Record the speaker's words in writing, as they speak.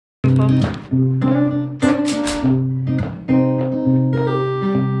dopo.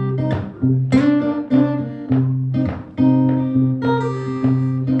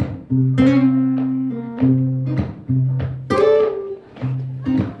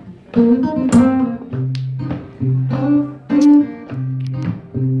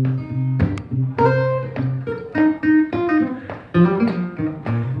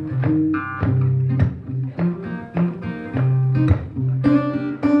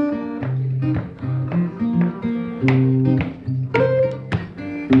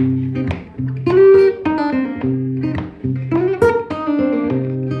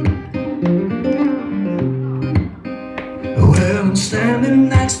 Well, I'm standing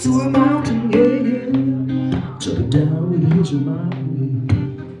next to a mountain, yeah, yeah. Jumping down with the edge of my head.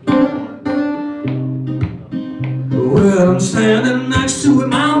 Well, I'm standing next to a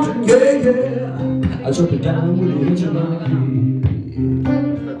mountain, yeah, yeah. I jump it down with the edge of my head.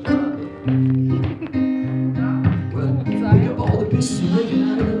 Well, pick up all the pieces and make it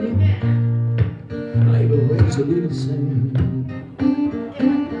out of it. I even raise a little sand.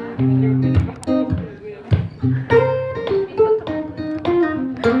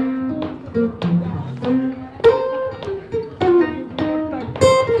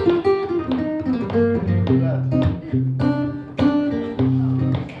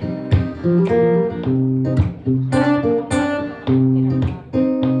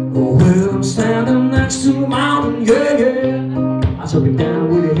 Well, I'm standing next to a mountain, yeah, yeah. I took it down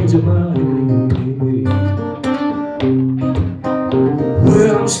with the edge of my head.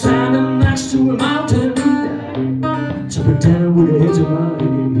 Well, I'm standing next to a mountain, took it down with the edge of my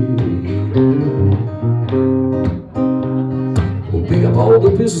head. Well, pick up all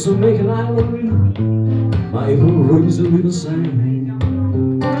the pieces and make an island. Might even raise a little sand.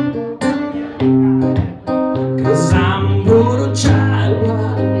 'Cause I'm Voodoo child, I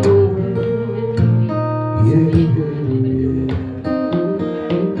know. Yeah, yeah,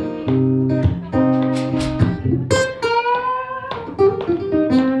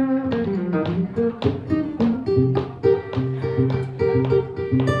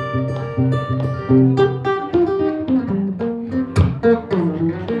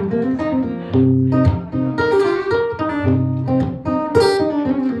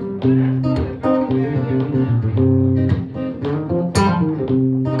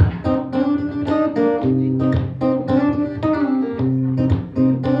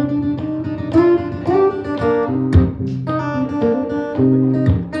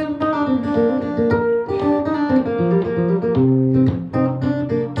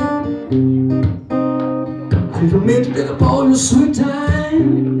 If you meant to pick up all your sweet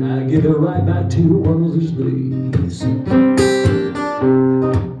time, I give it right back to you one of these days.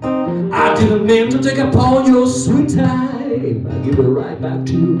 I didn't mean to take up all your sweet time, I give it right back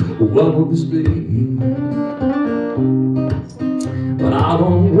to you one of these days. But I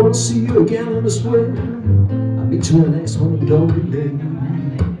don't want to see you again in this world. I'll meet you in the next one, don't delay.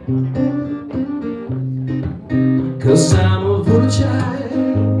 'Cause I'm a Voodoo child.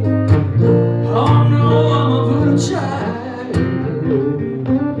 Oh no, I'm a Voodoo child.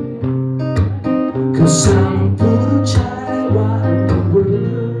 'Cause I'm a Voodoo child right in the world.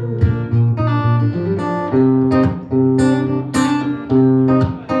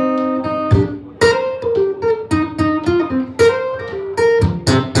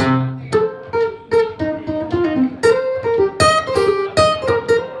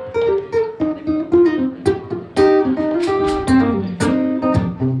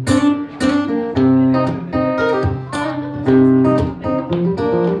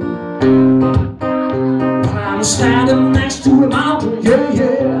 I'm standing next to a mountain, yeah,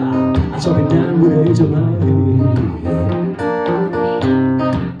 yeah. I took it down with the edge of my head.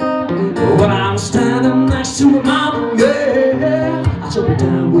 When I'm standing next to a mountain, yeah, I took it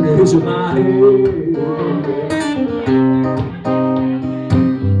down with the edge of my head.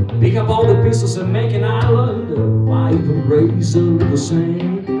 Pick up all the pieces and make an island. Why even raise a little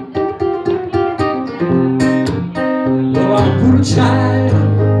sand? Well, I'm a Voodoo child.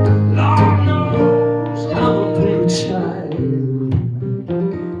 Lord knows I'm a Voodoo child.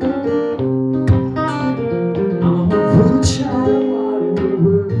 I'm a Voodoo child out in the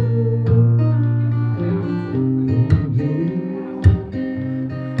world. Yeah.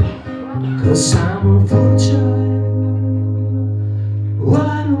 'Cause I'm a Voodoo child.